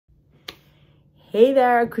Hey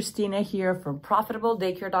there, Christina here from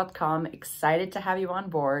profitabledaycare.com. Excited to have you on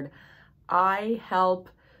board. I help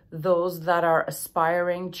those that are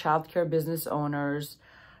aspiring childcare business owners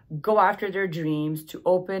go after their dreams to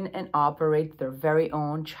open and operate their very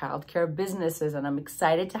own childcare businesses. And I'm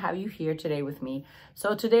excited to have you here today with me.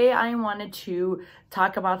 So today I wanted to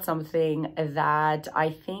talk about something that I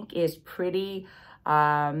think is pretty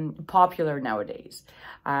popular nowadays.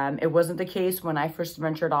 It wasn't the case when I first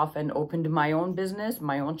ventured off and opened my own business,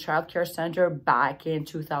 my own childcare center back in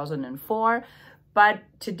 2004. But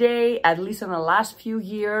today, at least in the last few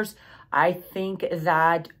years, I think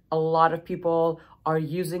that a lot of people are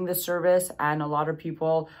using the service and a lot of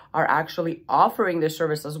people are actually offering the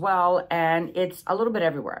service as well. And it's a little bit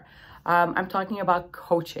everywhere. I'm talking about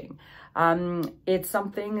coaching. It's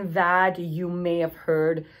something that you may have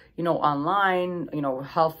heard, online,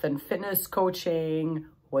 health and fitness coaching,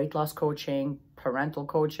 weight loss coaching, parental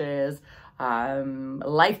coaches,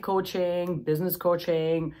 life coaching, business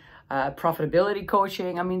coaching, profitability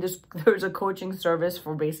coaching. I mean, there's a coaching service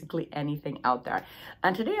for basically anything out there.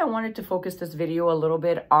 And today I wanted to focus this video a little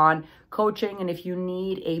bit on coaching. And if you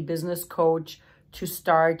need a business coach to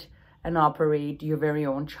start and operate your very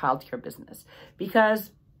own childcare business,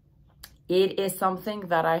 because it is something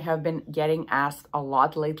that I have been getting asked a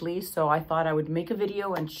lot lately. So I thought I would make a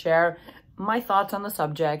video and share my thoughts on the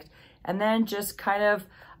subject, and then just kind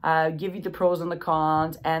of give you the pros and the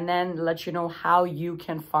cons, and then let you know how you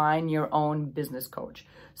can find your own business coach.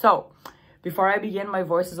 So before I begin, my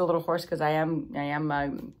voice is a little hoarse because I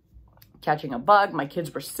am catching a bug. My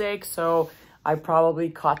kids were sick, so I probably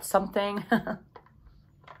caught something,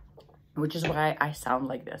 which is why I sound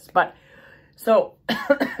like this. But so,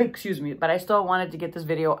 excuse me, but I still wanted to get this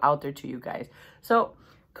video out there to you guys. So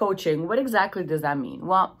coaching, what exactly does that mean?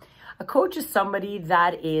 Well, a coach is somebody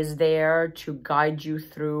that is there to guide you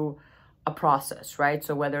through a process, right?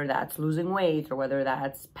 So whether that's losing weight, or whether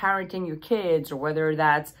that's parenting your kids, or whether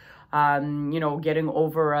that's, getting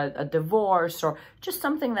over a divorce, or just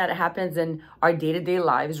something that happens in our day-to-day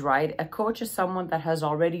lives, right? A coach is someone that has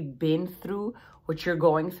already been through what you're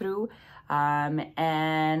going through,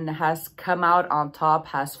 and has come out on top,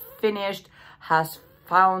 has finished, has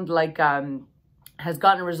found has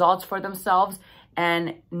gotten results for themselves,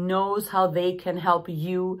 and knows how they can help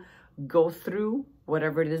you go through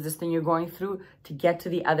whatever it is, this thing you're going through, to get to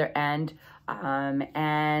the other end.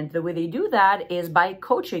 And the way they do that is by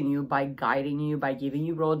coaching you, by guiding you, by giving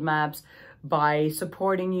you roadmaps, by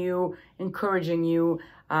supporting you, encouraging you.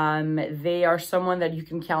 They are someone that you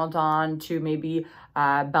can count on to maybe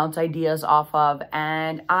bounce ideas off of.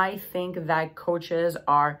 And I think that coaches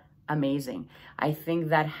are amazing. I think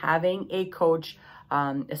that having a coach,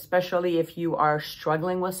 especially if you are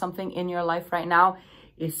struggling with something in your life right now,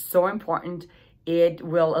 is so important. It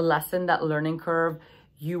will lessen that learning curve.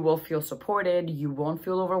 You will feel supported, you won't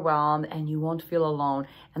feel overwhelmed, and you won't feel alone.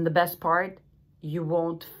 And the best part, you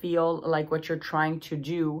won't feel like what you're trying to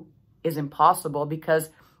do is impossible, because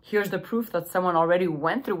here's the proof that someone already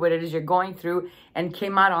went through what it is you're going through and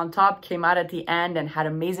came out on top, came out at the end and had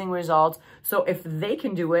amazing results. So if they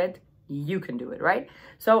can do it, you can do it, right?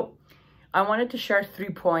 So I wanted to share 3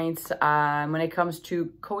 points when it comes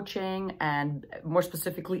to coaching, and more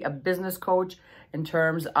specifically a business coach in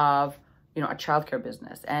terms of, a childcare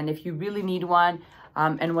business. And if you really need one,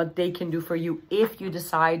 and what they can do for you if you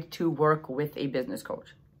decide to work with a business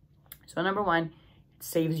coach. So number one, it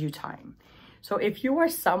saves you time. So if you are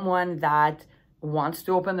someone that wants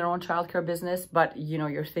to open their own childcare business, but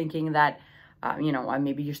you're thinking that,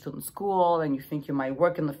 maybe you're still in school and you think you might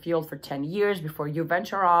work in the field for 10 years before you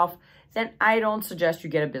venture off, then I don't suggest you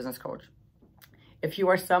get a business coach. If you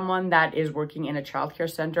are someone that is working in a childcare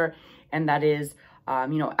center and that is,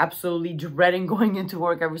 absolutely dreading going into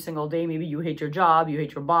work every single day, maybe you hate your job, you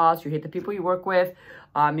hate your boss, you hate the people you work with,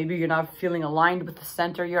 maybe you're not feeling aligned with the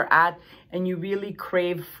center you're at, and you really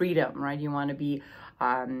crave freedom, right? You want to be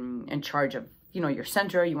in charge of, your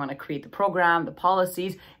center, you want to create the program, the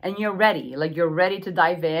policies, and you're ready. You're ready to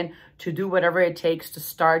dive in, to do whatever it takes to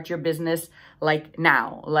start your business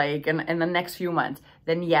now, in the next few months.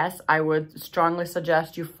 Then yes, I would strongly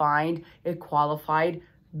suggest you find a qualified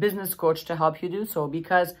business coach to help you do so,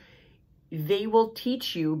 because they will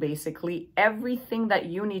teach you basically everything that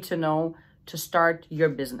you need to know to start your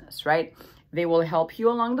business, right? They will help you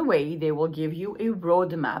along the way. They will give you a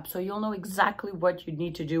roadmap, so you'll know exactly what you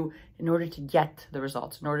need to do in order to get the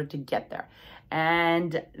results, in order to get there.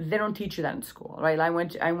 And they don't teach you that in school, right? I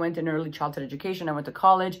went in early childhood education. I went to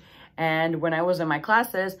college, and when I was in my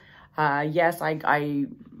classes, yes, I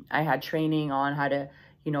had training on how to,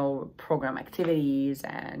 program activities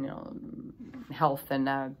and, health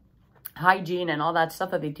and hygiene and all that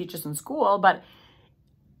stuff that they teach us in school, but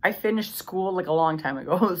I finished school like a long time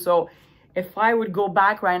ago. So if I would go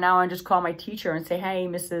back right now and just call my teacher and say, hey,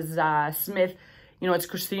 Mrs. Smith, you know, it's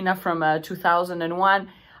Christina from 2001.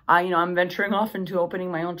 You know, I'm venturing off into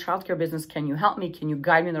opening my own childcare business. Can you help me? Can you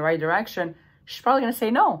guide me in the right direction? She's probably going to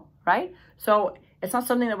say no, right? So it's not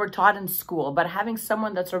something that we're taught in school, but having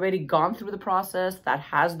someone that's already gone through the process, that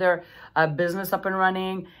has their business up and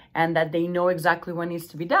running, and that they know exactly what needs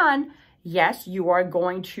to be done, yes, you are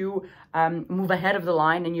going to move ahead of the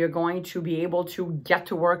line, and you're going to be able to get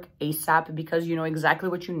to work ASAP because you know exactly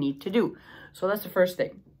what you need to do. So that's the first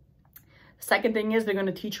thing. Second thing is they're going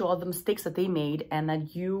to teach you all the mistakes that they made, and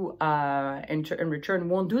that you in return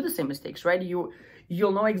won't do the same mistakes, right?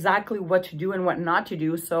 You'll know exactly what to do and what not to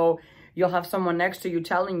do. So you'll have someone next to you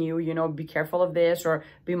telling you, you know, be careful of this, or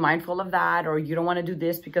be mindful of that, or you don't want to do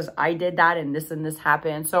this because I did that and this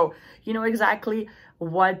happened. So you know exactly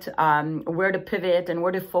what where to pivot and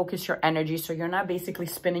where to focus your energy, so you're not basically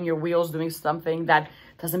spinning your wheels doing something that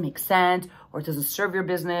doesn't make sense or doesn't serve your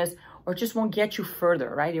business, or just won't get you further,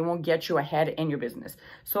 right? It won't get you ahead in your business.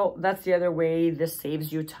 So that's the other way this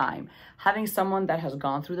saves you time. Having someone that has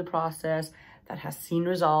gone through the process, that has seen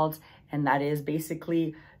results, and that is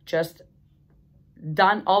basically just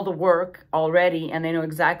done all the work already, and they know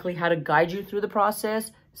exactly how to guide you through the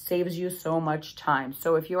process, saves you so much time.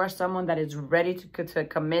 So if you are someone that is ready to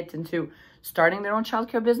commit into starting their own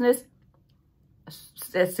childcare business,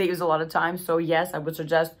 it saves a lot of time. So yes, I would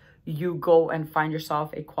suggest you go and find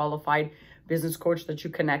yourself a qualified business coach that you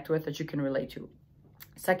connect with, that you can relate to.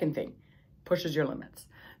 Second thing, pushes your limits.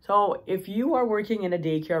 So if you are working in a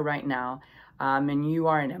daycare right now, and you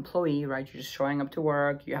are an employee, right? You're just showing up to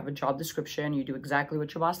work, you have a job description, you do exactly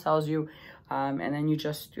what your boss tells you, and then you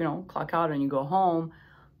just, you know, clock out and you go home.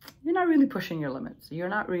 You're not really pushing your limits. You're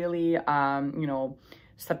not really, you know,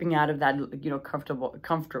 stepping out of that, you know,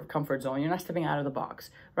 comfort zone. You're not stepping out of the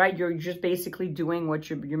box, right? You're just basically doing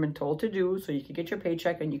what you've been told to do, so you could get your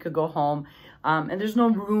paycheck and you could go home. And there's no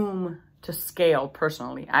room to scale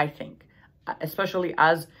personally, I think, especially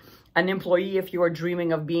as an employee. If you are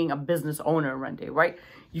dreaming of being a business owner one day, right?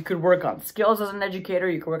 You could work on skills as an educator.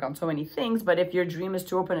 You could work on so many things. But if your dream is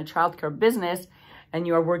to open a childcare business and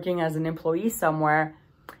you are working as an employee somewhere,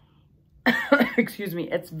 excuse me,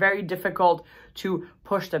 it's very difficult to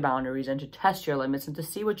push the boundaries and to test your limits and to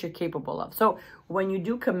see what you're capable of. So when you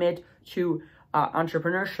do commit to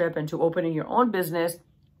entrepreneurship and to opening your own business,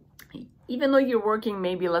 even though you're working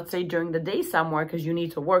maybe, let's say, during the day somewhere because you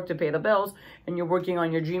need to work to pay the bills, and you're working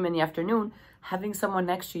on your dream in the afternoon, having someone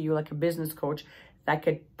next to you like a business coach that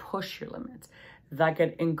could push your limits, that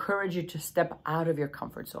could encourage you to step out of your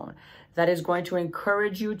comfort zone, that is going to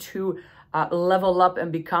encourage you to level up and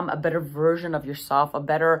become a better version of yourself, a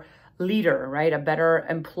better leader, right? A better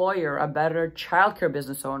employer, a better childcare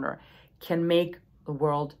business owner, can make a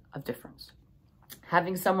world of difference.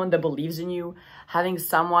 Having someone that believes in you, having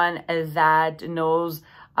someone that knows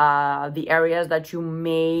the areas that you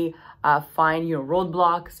may find, you know,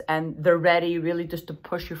 roadblocks, and they're ready really just to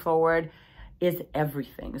push you forward, is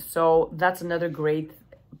everything. So that's another great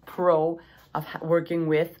pro of working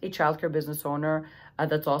with a childcare business owner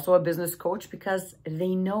that's also a business coach, because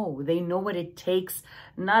they know what it takes,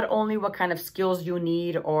 not only what kind of skills you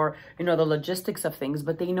need or, you know, the logistics of things,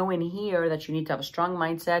 but they know in here that you need to have a strong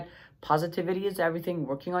mindset. Positivity is everything,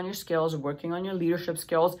 working on your skills, working on your leadership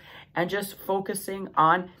skills, and just focusing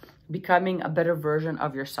on becoming a better version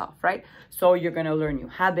of yourself, right? So you're going to learn new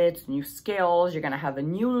habits, new skills, you're going to have a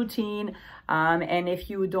new routine. And if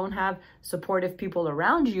you don't have supportive people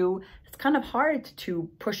around you, it's kind of hard to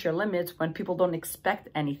push your limits when people don't expect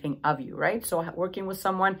anything of you, right? So working with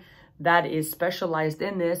someone that is specialized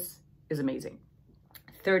in this is amazing.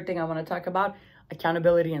 Third thing I want to talk about,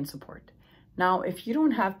 accountability and support. Now, if you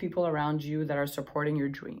don't have people around you that are supporting your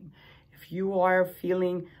dream, if you are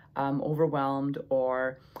feeling overwhelmed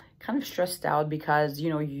or kind of stressed out because, you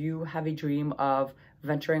know, you have a dream of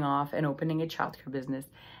venturing off and opening a childcare business,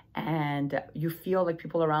 and you feel like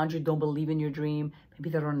people around you don't believe in your dream, maybe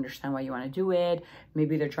they don't understand why you want to do it,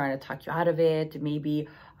 maybe they're trying to talk you out of it, maybe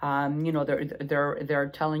you know,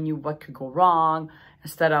 they're telling you what could go wrong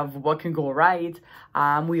instead of what can go right.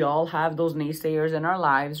 We all have those naysayers in our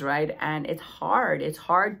lives, right? And it's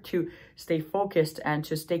hard to stay focused and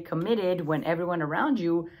to stay committed when everyone around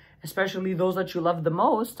you, especially those that you love the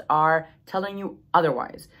most, are telling you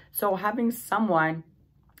otherwise. So having someone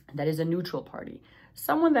that is a neutral party,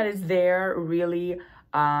 someone that is there really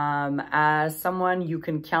as someone you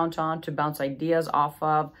can count on to bounce ideas off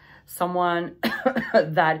of, someone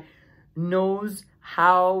that knows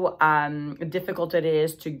how difficult it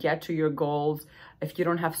is to get to your goals, if you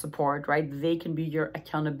don't have support, right, they can be your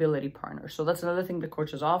accountability partner. So that's another thing that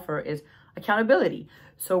coaches offer is accountability.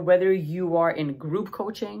 So whether you are in group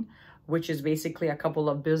coaching, which is basically a couple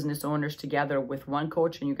of business owners together with one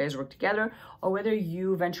coach and you guys work together, or whether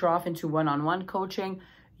you venture off into one-on-one coaching,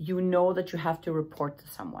 you know that you have to report to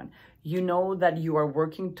someone. You know that you are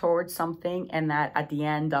working towards something, and that at the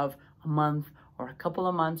end of a month or a couple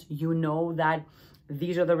of months, you know that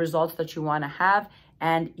these are the results that you want to have,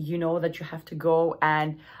 and you know that you have to go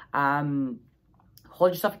and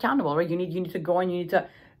hold yourself accountable, right? You need to go and you need to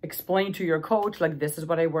explain to your coach, like, this is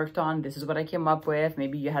what I worked on, this is what I came up with.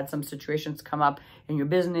 Maybe you had some situations come up in your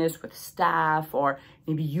business with staff, or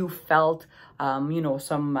maybe you felt,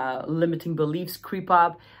 some limiting beliefs creep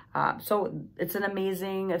up. So it's an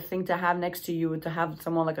amazing thing to have next to you, to have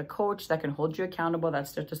someone like a coach that can hold you accountable,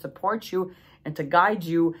 that's there to support you and to guide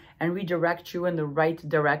you and redirect you in the right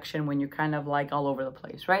direction when you're kind of like all over the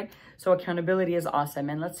place, right? So accountability is awesome.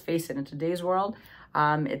 And let's face it, in today's world,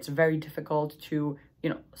 it's very difficult to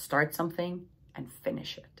start something and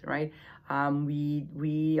finish it, right?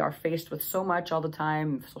 We are faced with so much all the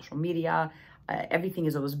time, social media, everything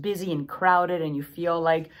is always busy and crowded, and you feel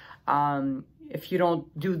like if you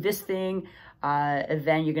don't do this thing,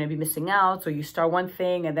 then you're going to be missing out. So you start one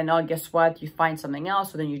thing, and then, oh, guess what? You find something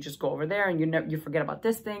else. So then you just go over there and you forget about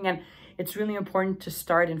this thing. And it's really important to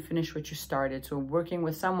start and finish what you started. So working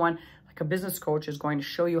with someone like a business coach is going to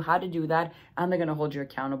show you how to do that, and they're going to hold you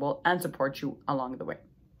accountable and support you along the way.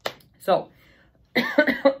 So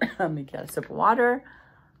let me get a sip of water.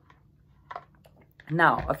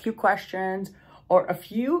 Now, a few questions or a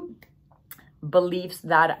few beliefs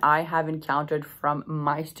that I have encountered from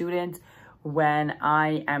my students when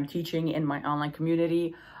I am teaching in my online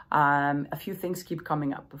community. A few things keep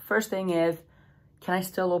coming up. The first thing is, can I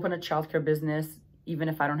still open a childcare business even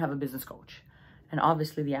if I don't have a business coach? And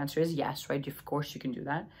obviously the answer is yes, right? Of course you can do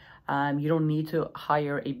that. You don't need to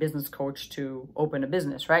hire a business coach to open a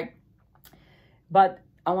business, right? But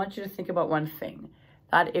I want you to think about one thing,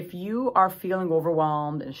 that if you are feeling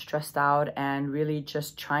overwhelmed and stressed out and really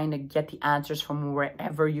just trying to get the answers from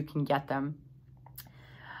wherever you can get them,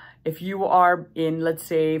 if you are in, let's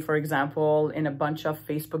say, for example, in a bunch of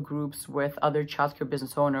Facebook groups with other childcare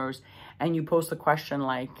business owners, and you post a question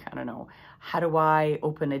like, I don't know, how do I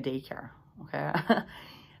open a daycare? Okay.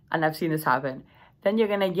 And I've seen this happen. Then you're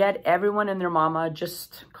going to get everyone and their mama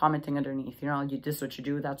just commenting underneath, this is what you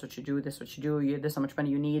do, that's what you do, this is what you do, this is how much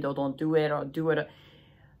money you need, or don't do it, or do it.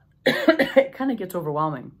 It kind of gets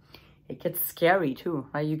overwhelming. It gets scary too,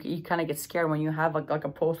 right? You kind of get scared when you have like a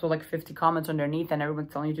post with like 50 comments underneath and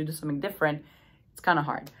everyone's telling you to do something different. It's kind of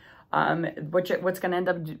hard. What's going to end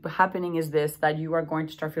up happening is this, that you are going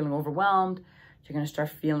to start feeling overwhelmed. You're going to start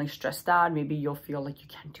feeling stressed out. Maybe you'll feel like you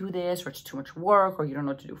can't do this, or it's too much work, or you don't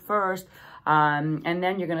know what to do first. And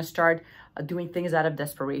then you're going to start doing things out of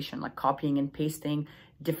desperation, like copying and pasting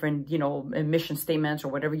different, mission statements or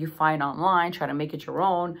whatever you find online, try to make it your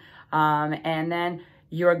own. And then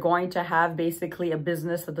you're going to have basically a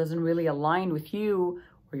business that doesn't really align with you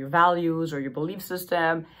or your values or your belief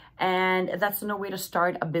system. And that's no way to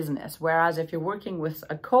start a business. Whereas if you're working with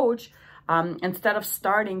a coach, instead of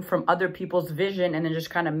starting from other people's vision and then just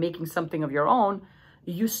kind of making something of your own,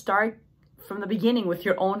 you start from the beginning with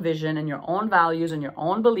your own vision and your own values and your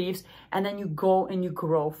own beliefs, and then you go and you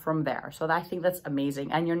grow from there. So I think that's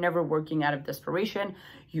amazing. And you're never working out of desperation.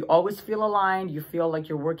 You always feel aligned. You feel like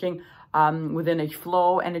you're working within a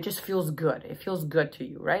flow, and it just feels good. It feels good to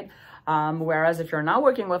you, right? Whereas if you're not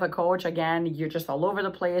working with a coach, again, you're just all over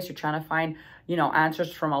the place. You're trying to find,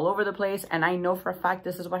 answers from all over the place. And I know for a fact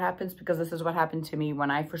this is what happens, because this is what happened to me when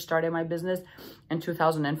I first started my business in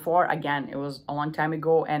 2004. Again, it was a long time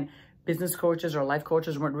ago, and business coaches or life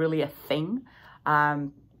coaches weren't really a thing.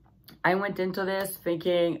 I went into this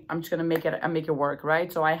thinking I'm just gonna make it work,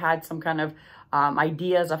 right? So I had some kind of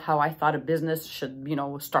ideas of how I thought a business should,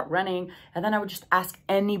 start running, and then I would just ask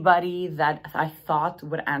anybody that I thought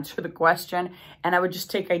would answer the question, and I would just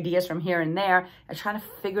take ideas from here and there and try to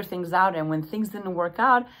figure things out. And when things didn't work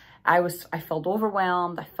out, I felt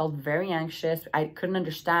overwhelmed. I felt very anxious. I couldn't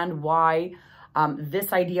understand why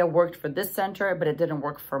this idea worked for this center, but it didn't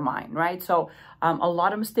work for mine, right? So a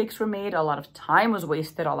lot of mistakes were made, a lot of time was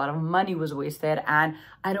wasted, a lot of money was wasted, and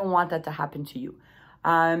I don't want that to happen to you.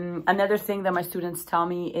 Another thing that my students tell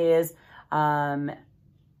me is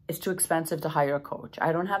it's too expensive to hire a coach.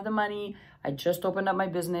 I don't have the money. I just opened up my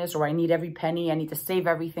business, or I need every penny. I need to save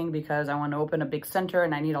everything because I want to open a big center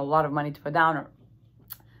and I need a lot of money to put down, or,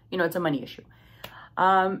 it's a money issue.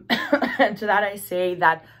 And to that I say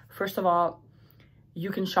that, first of all, you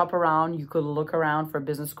can shop around, you could look around for a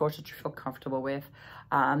business coach that you feel comfortable with.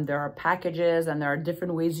 There are packages and there are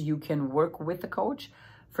different ways you can work with the coach,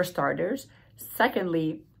 for starters.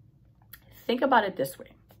 Secondly, think about it this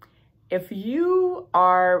way. If you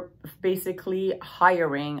are basically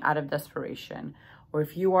hiring out of desperation, or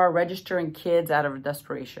if you are registering kids out of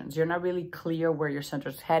desperations, you're not really clear where your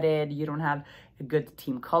center's headed, you don't have a good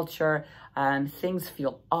team culture, things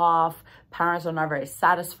feel off, parents are not very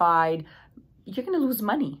satisfied, you're going to lose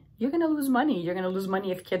money. You're going to lose money. You're going to lose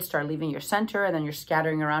money if kids start leaving your center and then you're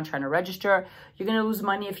scattering around trying to register. You're going to lose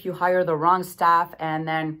money if you hire the wrong staff, and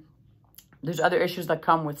then there's other issues that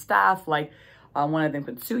come with staff, like one of them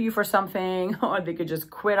could sue you for something, or they could just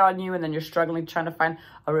quit on you, and then you're struggling trying to find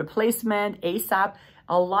a replacement ASAP.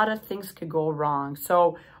 A lot of things could go wrong.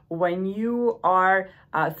 So when you are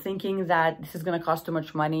thinking that this is going to cost too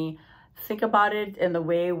much money, think about it in the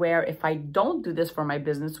way where, if I don't do this for my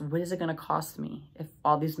business, what is it going to cost me if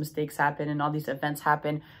all these mistakes happen and all these events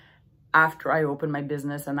happen after I open my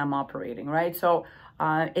business and I'm operating, right? So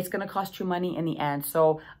it's going to cost you money in the end.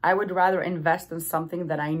 So I would rather invest in something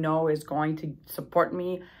that I know is going to support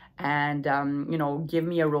me and, you know, give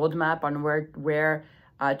me a roadmap on where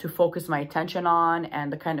to focus my attention on,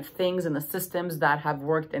 and the kind of things and the systems that have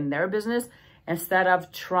worked in their business, instead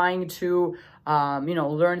of trying to, you know,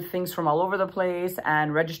 learn things from all over the place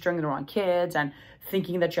and registering the wrong kids and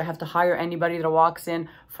thinking that you have to hire anybody that walks in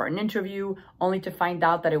for an interview, only to find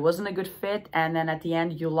out that it wasn't a good fit. And then at the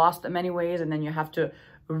end, you lost them anyways. And then you have to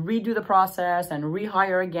redo the process and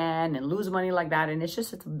rehire again and lose money like that. And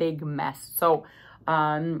it's a big mess. So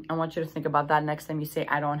I want you to think about that next time you say,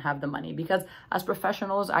 I don't have the money. Because as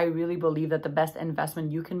professionals, I really believe that the best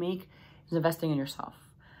investment you can make is investing in yourself.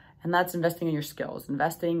 And that's investing in your skills,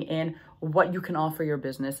 investing in what you can offer your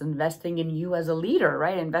business, investing in you as a leader,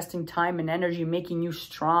 right? Investing time and energy, making you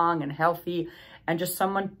strong and healthy and just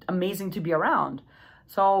someone amazing to be around.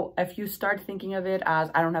 So if you start thinking of it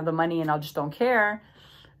as, I don't have the money and I just don't care,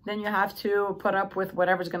 then you have to put up with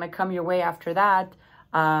whatever's going to come your way after that,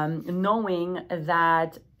 knowing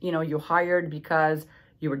that, you know, you hired because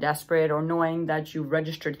you were desperate, or knowing that you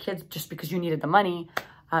registered kids just because you needed the money.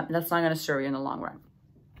 That's not going to serve you in the long run.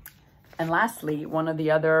 And lastly, one of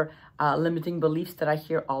the other limiting beliefs that I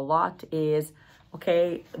hear a lot is,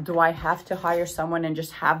 okay, do I have to hire someone and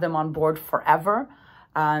just have them on board forever?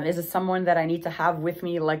 Is it someone that I need to have with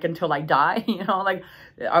me like until I die? You know, like,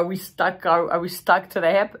 are we stuck? Are we stuck to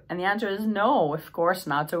the hip? And the answer is no, of course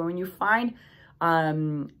not. So when you find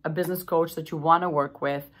a business coach that you want to work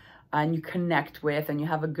with and you connect with and you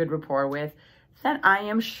have a good rapport with, then I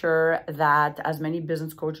am sure that, as many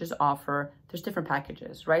business coaches offer, there's different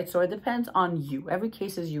packages, right? So it depends on you. Every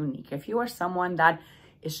case is unique. If you are someone that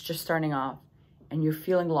is just starting off and you're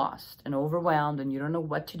feeling lost and overwhelmed and you don't know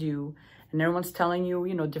what to do, and everyone's telling you,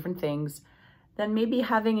 you know, different things, then maybe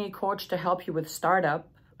having a coach to help you with startup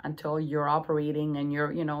until you're operating and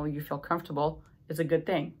you're, you know, you feel comfortable is a good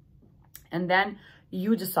thing. And then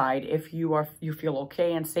you decide if you feel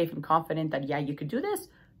okay and safe and confident that, yeah, you could do this,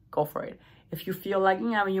 go for it. If you feel like, you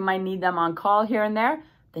know, you might need them on call here and there,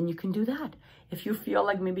 then you can do that. If you feel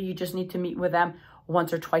like maybe you just need to meet with them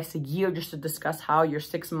once or twice a year just to discuss how your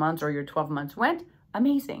 6 months or your 12 months went,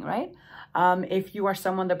 amazing, right? If you are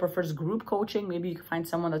someone that prefers group coaching, maybe you can find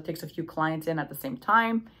someone that takes a few clients in at the same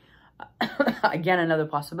time. Again, another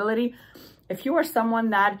possibility. If you are someone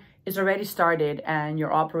that is already started and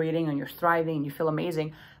you're operating and you're thriving and you feel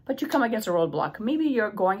amazing, but you come against a roadblock, maybe you're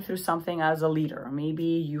going through something as a leader. Maybe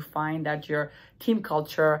you find that your team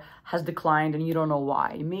culture has declined and you don't know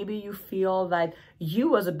why. Maybe you feel that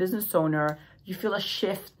you, as a business owner, you feel a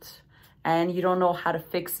shift and you don't know how to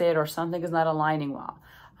fix it, or something is not aligning well.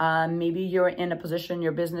 Maybe you're in a position in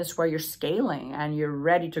your business where you're scaling and you're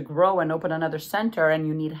ready to grow and open another center, and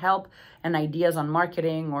you need help and ideas on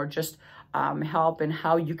marketing, or just help in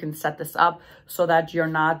how you can set this up so that you're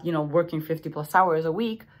not, you know, working 50+ hours a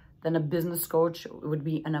week. Then a business coach would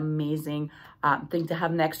be an amazing thing to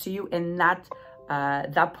have next to you in that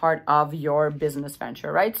part of your business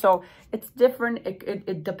venture, right? So it's different.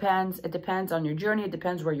 It depends. It depends on your journey. It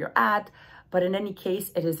depends where you're at. But in any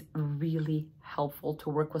case, it is really helpful to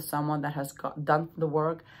work with someone that has done the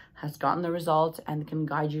work, has gotten the results, and can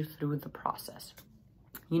guide you through the process.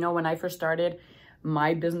 You know, when I first started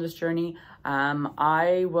my business journey,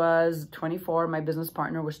 I was 24. My business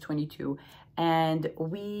partner was 22. And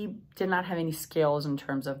we did not have any skills in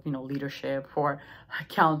terms of, you know, leadership or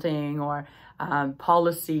accounting or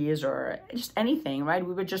policies or just anything, right?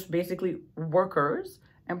 We were just basically workers,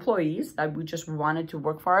 employees that we just wanted to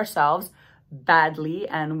work for ourselves badly.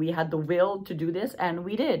 And we had the will to do this, and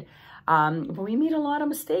we did. But we made a lot of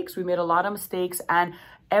mistakes. And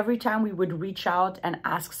every time we would reach out and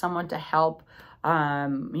ask someone to help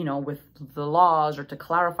you know, with the laws or to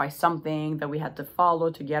clarify something that we had to follow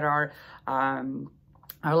to get our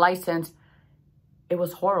license. It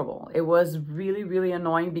was horrible. It was really, really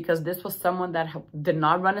annoying because this was someone that did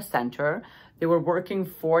not run a center. They were working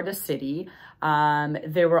for the city.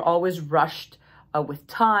 They were always rushed with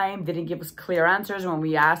time. They didn't give us clear answers when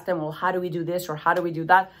we asked them, well, how do we do this or how do we do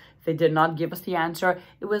that? They did not give us the answer.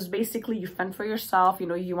 It was basically, you fend for yourself. You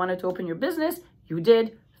know, you wanted to open your business. You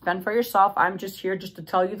did. Fend for yourself. I'm just here just to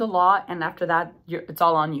tell you the law. And after that, it's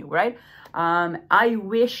all on you, right? I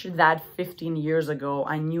wish that 15 years ago,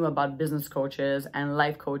 I knew about business coaches and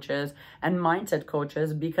life coaches and mindset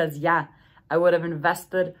coaches, because yeah, I would have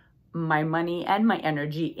invested my money and my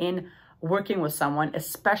energy in working with someone,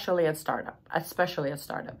 especially at startup,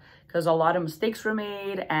 because a lot of mistakes were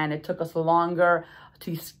made and it took us longer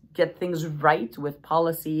to get things right with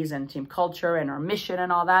policies and team culture and our mission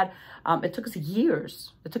and all that. It took us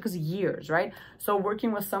years. Right? So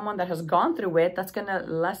working with someone that has gone through it, that's going to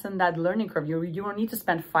lessen that learning curve. You don't need to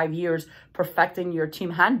spend 5 years perfecting your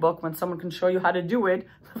team handbook when someone can show you how to do it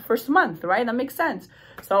the first month, right? That makes sense.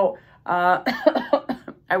 So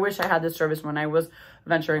I wish I had this service when I was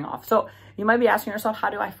venturing off. So you might be asking yourself, how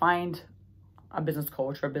do I find a business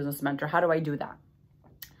coach or a business mentor? How do I do that?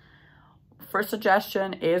 First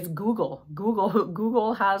suggestion is Google.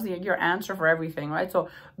 Google has your answer for everything, right? So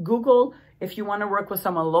Google, if you want to work with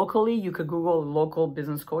someone locally, you could Google local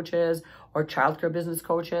business coaches or childcare business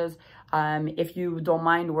coaches. If you don't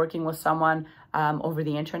mind working with someone over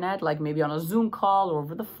the internet, like maybe on a Zoom call or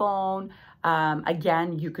over the phone,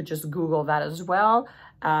 again, you could just Google that as well.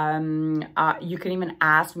 You can even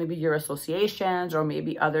ask maybe your associations or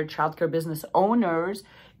maybe other childcare business owners.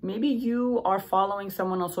 Maybe you are following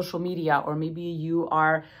someone on social media, or maybe you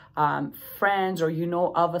are friends or you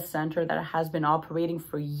know of a center that has been operating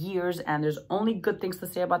for years and there's only good things to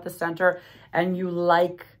say about the center, and you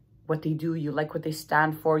like what they do, you like what they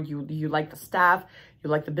stand for, you like the staff, you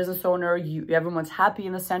like the business owner, everyone's happy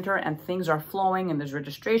in the center and things are flowing and there's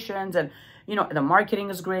registrations and, you know, the marketing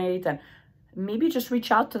is great. And maybe just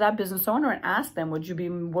reach out to that business owner and ask them, would you be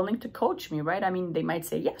willing to coach me, right? I mean, they might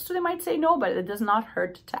say yes, or they might say no, but it does not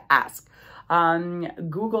hurt to ask.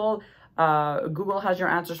 Google has your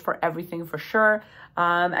answers for everything for sure.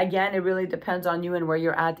 Again, it really depends on you and where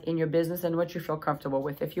you're at in your business and what you feel comfortable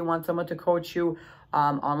with. If you want someone to coach you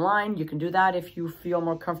online, you can do that. If you feel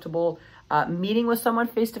more comfortable meeting with someone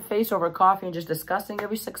face-to-face over coffee and just discussing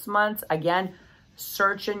every 6 months, again,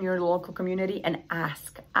 search in your local community and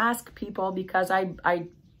ask people, because I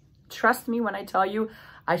trust me when I tell you,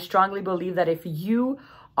 I strongly believe that if you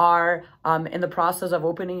are in the process of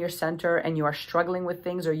opening your center and you are struggling with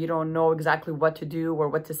things, or you don't know exactly what to do or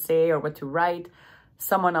what to say or what to write,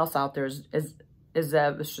 someone else out there is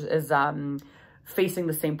facing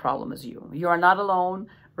the same problem as you. You are not alone,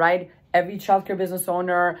 right? Every childcare business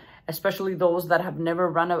owner, especially those that have never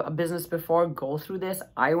run a business before, go through this.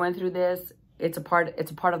 I went through this. It's a part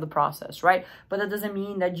of the process, right? But that doesn't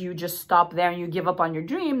mean that you just stop there and you give up on your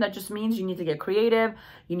dream. That just means you need to get creative.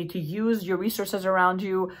 You need to use your resources around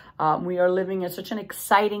you. We are living in such an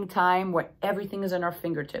exciting time where everything is in our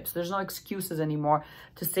fingertips. There's no excuses anymore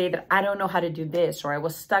to say that I don't know how to do this, or I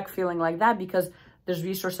was stuck feeling like that, because there's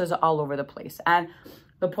resources all over the place. And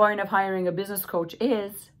the point of hiring a business coach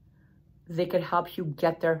is they could help you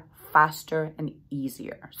get there faster and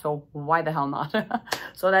easier. So why the hell not?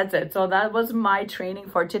 So that's it. So that was my training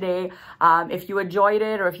for today. If you enjoyed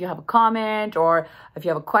it, or if you have a comment, or if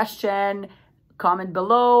you have a question, comment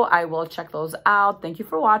below. I will check those out. Thank you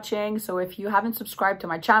for watching. So if you haven't subscribed to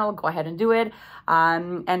my channel, go ahead and do it.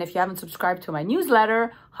 And if you haven't subscribed to my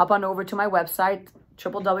newsletter, hop on over to my website,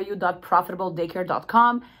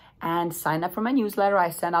 www.profitabledaycare.com, and sign up for my newsletter.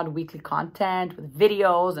 I send out weekly content with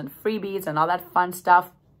videos and freebies and all that fun stuff.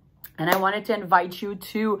 And I wanted to invite you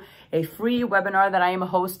to a free webinar that I am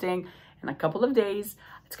hosting in a couple of days.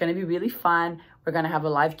 It's going to be really fun. We're going to have a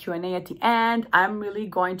live Q&A at the end. I'm really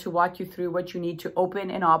going to walk you through what you need to open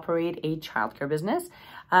and operate a childcare business.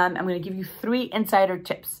 I'm going to give you 3 insider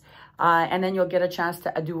tips. And then you'll get a chance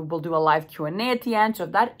to we'll do a live Q&A at the end. So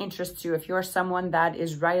if that interests you, if you're someone that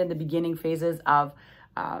is right in the beginning phases of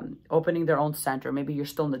opening their own center, maybe you're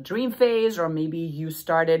still in the dream phase, or maybe you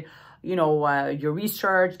started your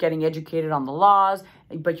research, getting educated on the laws,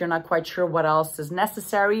 but you're not quite sure what else is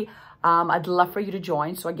necessary, I'd love for you to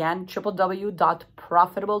join. So again,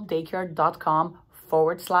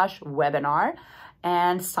 www.profitabledaycare.com/webinar,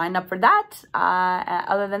 and sign up for that.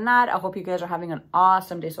 Other than that, I hope you guys are having an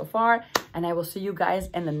awesome day so far, and I will see you guys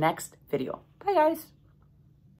in the next video. Bye, guys.